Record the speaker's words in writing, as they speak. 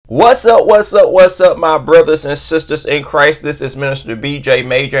What's up, my brothers and sisters in Christ? This is Minister BJ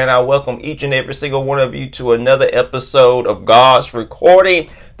Major, and I welcome each and every single one of you to another episode of God's Recording.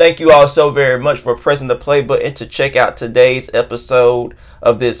 Thank you all so very much for pressing the play button to check out today's episode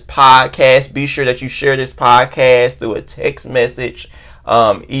of this podcast. Be sure that you share this podcast through a text message,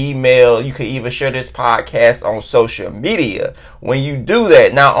 email. You can even share this podcast on social media. When you do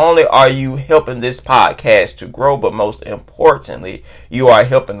that, not only are you helping this podcast to grow, but most importantly, you are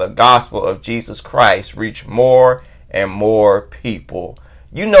helping the gospel of Jesus Christ reach more and more people.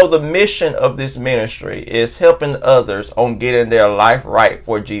 You know, the mission of this ministry is helping others on getting their life right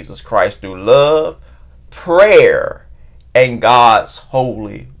for Jesus Christ through love, prayer, and God's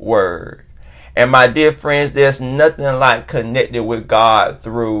holy word. And my dear friends, there's nothing like connected with God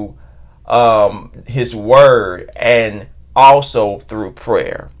through His word and also through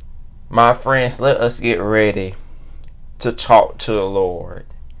prayer. My friends, let us get ready to talk to the Lord.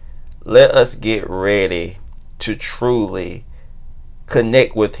 Let us get ready to truly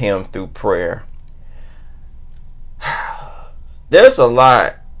connect with Him through prayer. There's a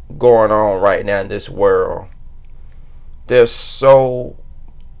lot going on right now in this world. There's so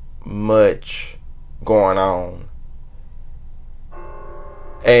much going on,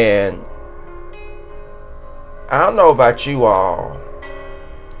 and I don't know about you all,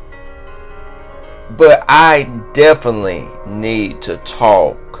 but I definitely need to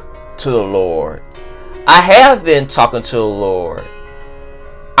talk to the Lord. I have been talking to the Lord.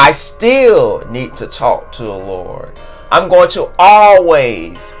 I still need to talk to the Lord. I'm going to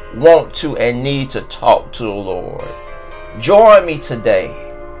always want to and need to talk to the Lord. Join me today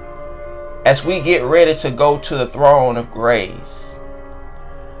as we get ready to go to the throne of grace.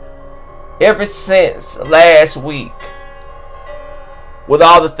 Ever since last week, with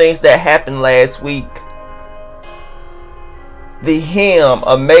all the things that happened last week, the hymn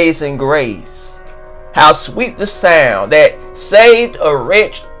Amazing Grace, how sweet the sound that saved a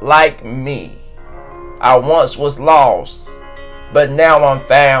wretch like me. I once was lost, but now I'm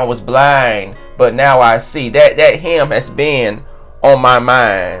found, was blind, but now I see. That hymn has been on my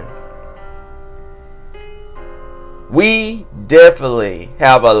mind. We definitely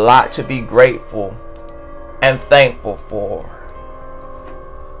have a lot to be grateful and thankful for.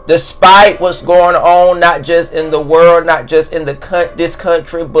 Despite what's going on, not just in the world, not just in this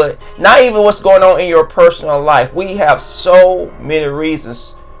country, but not even what's going on in your personal life, we have so many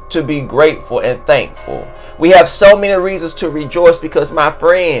reasons to be grateful and thankful. We have so many reasons to rejoice because, my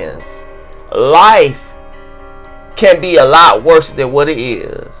friends, life can be a lot worse than what it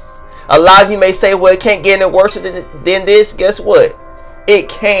is. A lot of you may say, well, it can't get any worse than this. Guess what? It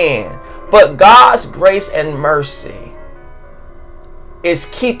can. But God's grace and mercy is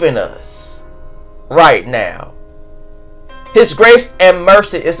keeping us right now. His grace and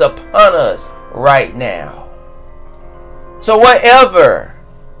mercy is upon us right now. So whatever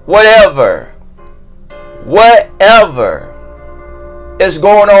is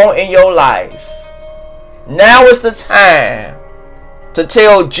going on in your life, now is the time to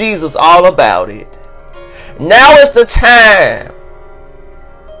tell Jesus all about it. Now is the time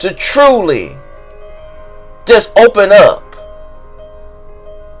to truly just open up.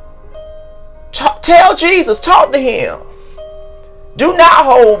 Tell Jesus, talk to Him. Do not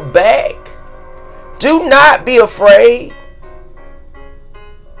hold back. Do not be afraid.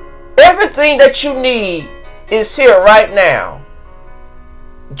 Everything that you need is here right now.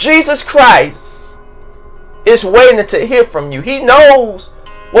 Jesus Christ is waiting to hear from you. He knows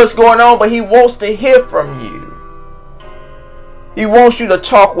what's going on, but He wants to hear from you. He wants you to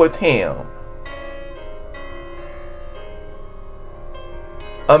talk with Him.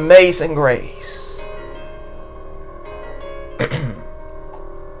 Amazing grace.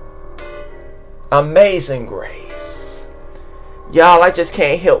 Amazing grace. Y'all, I just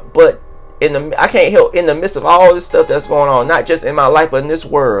can't help but in the midst of all this stuff that's going on, not just in my life but in this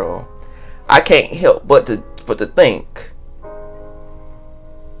world, I can't help but to think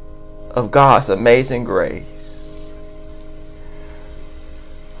of God's amazing grace.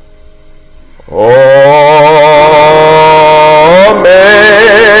 Oh, amazing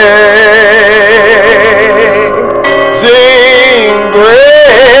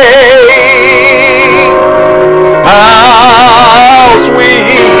grace, how sweet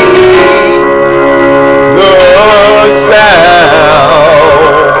the sound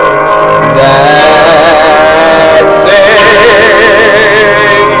that saved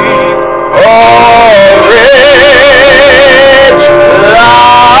a wretch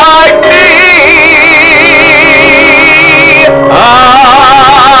like me.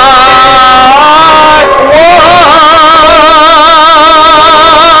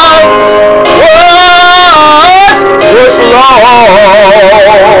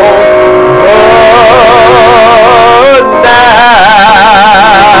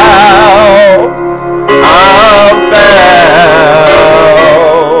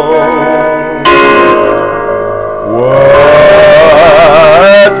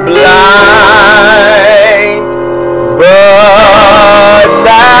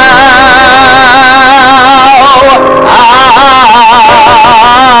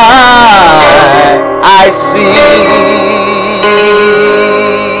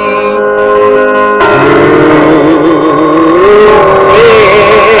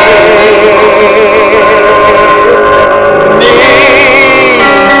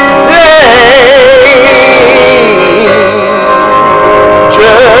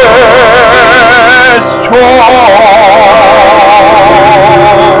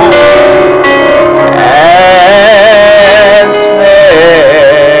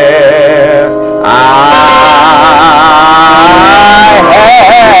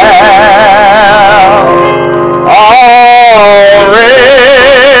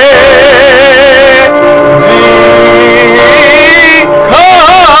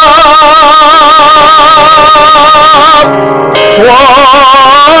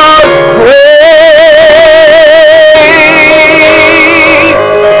 was grace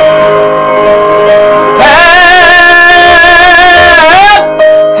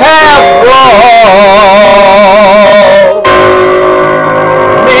have brought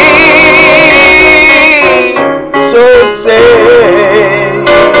me so safe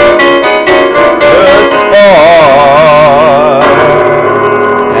thus far,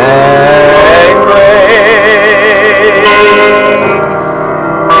 and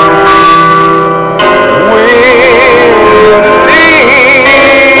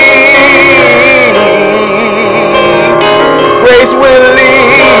grace will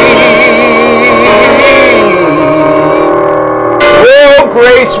lead,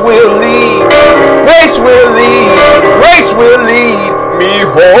 grace will lead, grace will lead, grace will lead me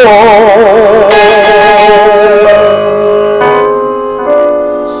home.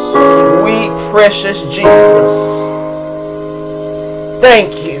 Sweet precious Jesus,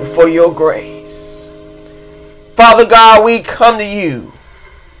 thank you for your grace. Father God, we come to you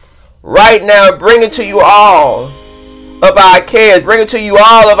right now, bringing to you all of our cares, bringing to you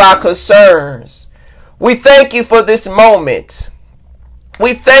all of our concerns. We thank you for this moment.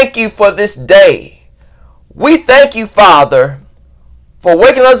 We thank you for this day. We thank you, Father, for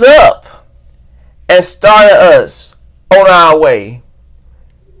waking us up and starting us on our way.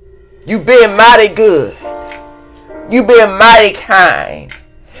 You've been mighty good. You've been mighty kind.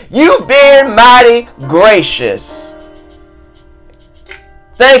 You've been mighty gracious.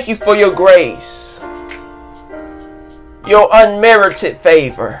 Thank you for your grace, your unmerited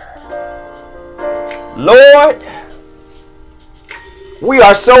favor. Lord, we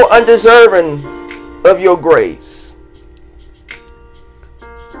are so undeserving of your grace.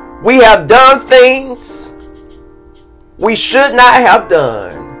 We have done things we should not have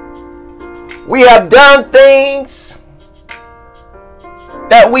done. We have done things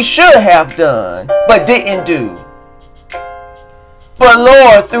that we should have done but didn't do. But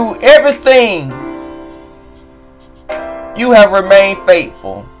Lord, through everything, you have remained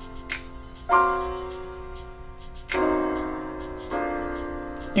faithful.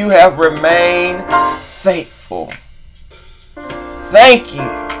 You have remained faithful. Thank you.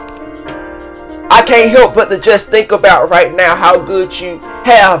 I can't help but to just think about right now how good you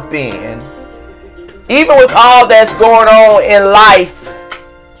have been. Even with all that's going on in life,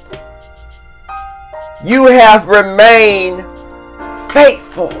 you have remained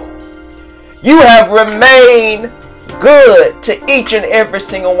faithful. You have remained good to each and every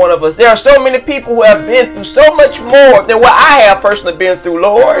single one of us. There are so many people who have been through so much more than what I have personally been through,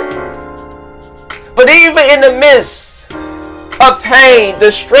 Lord. But even in the midst of pain,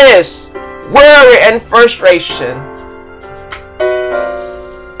 distress, worry, and frustration,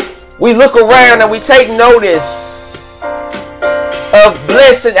 we look around and we take notice of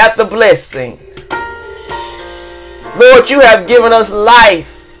blessing after blessing. Lord, you have given us life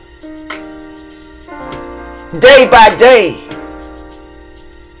day by day.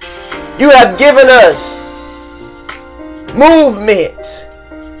 You have given us movement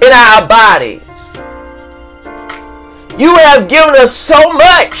in our bodies. You have given us so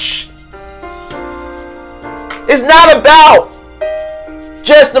much. It's not about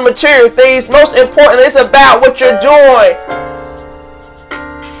just the material things. Most importantly, it's about what you're doing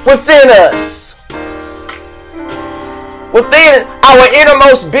within us, within our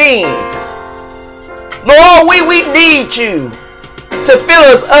innermost being. Lord, we need you to fill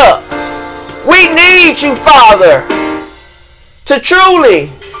us up. We need you, Father, to truly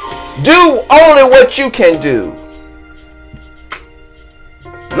do only what you can do.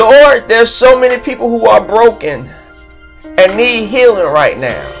 Lord, there's so many people who are broken and need healing right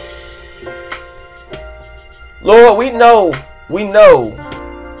now. Lord, we know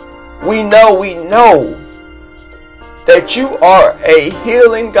that you are a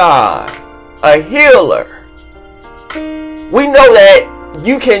healing God, a healer. We know that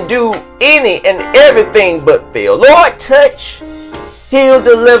you can do any and everything but fail. Lord, touch, heal,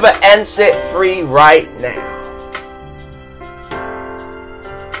 deliver, and set free right now.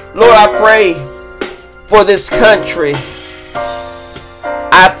 Lord, I pray for this country.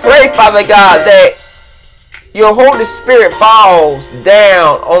 I pray, Father God, that your Holy Spirit falls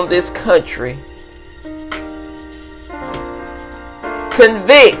down on this country.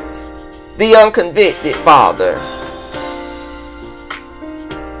 Convict the unconvicted, Father.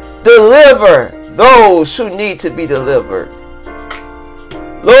 Deliver those who need to be delivered.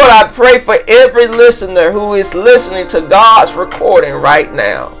 Lord, I pray for every listener who is listening to God's recording right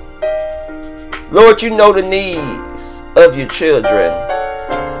now. Lord, you know the needs of your children.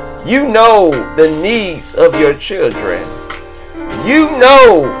 You know the needs of your children. You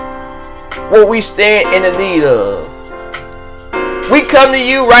know what we stand in the need of. We come to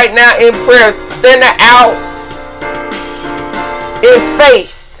you right now in prayer, standing out in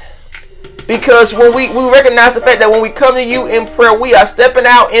faith. Because when we recognize the fact that when we come to you in prayer, we are stepping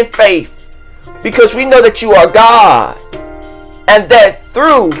out in faith. Because we know that you are God. And that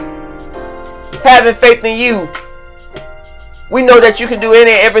through having faith in you, we know that you can do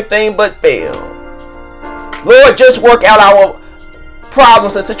any and everything but fail. Lord, just work out our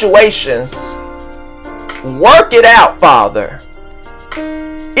problems and situations. Work it out, Father.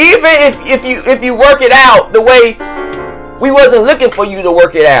 Even if you work it out the way we wasn't looking for you to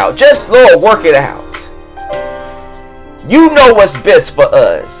work it out, just Lord, work it out. You know what's best for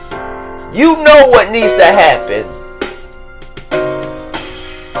us. You know what needs to happen.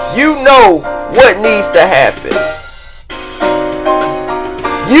 You know what needs to happen.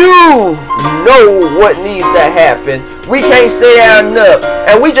 You know what needs to happen. We can't say that enough.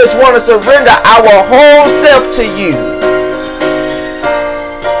 And we just want to surrender our whole self to you.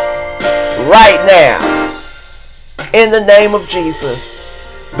 Right now. In the name of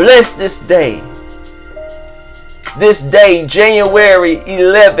Jesus. Bless this day. This day, January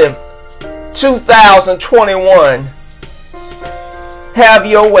 11th, 2021. Have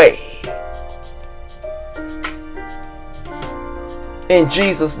your way. In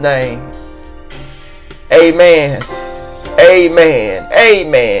Jesus' name. Amen. Amen.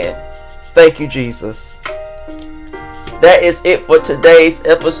 Amen. Thank you, Jesus. That is it for today's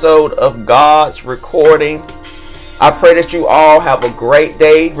episode of God's Recording. I pray that you all have a great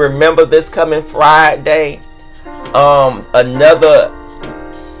day. Remember, this coming Friday, another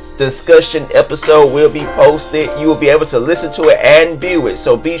discussion episode will be posted. You will be able to listen to it and view it.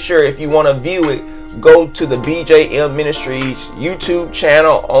 So be sure, if you want to view it, go to the BJM Ministries YouTube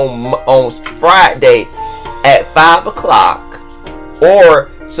channel on Friday at 5 o'clock, or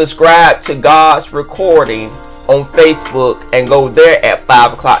subscribe to God's Recording on Facebook and go there at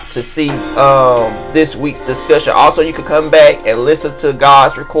 5 o'clock to see this week's discussion. Also, you can come back and listen to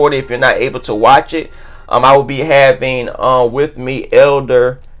God's Recording if you're not able to watch it. I will be having with me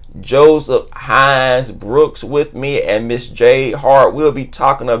Elder Joseph Hines Brooks with me, and Miss Jade Hart. We'll be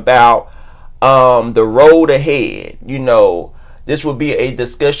talking about the road ahead. You know, this will be a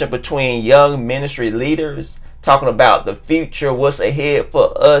discussion between young ministry leaders, talking about the future, what's ahead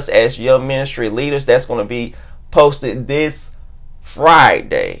for us as young ministry leaders. That's going to be posted this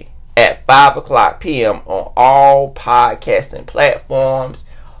Friday at 5 o'clock p.m. on all podcasting platforms,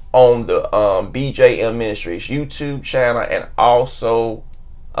 on the BJM Ministries YouTube channel, and also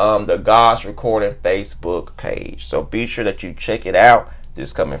the God's Recording Facebook page. So be sure that you check it out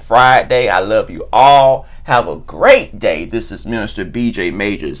this coming Friday. I love you all. Have a great day. This is Minister BJ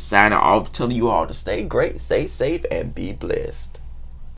Majors signing off, telling you all to stay great, stay safe, and be blessed.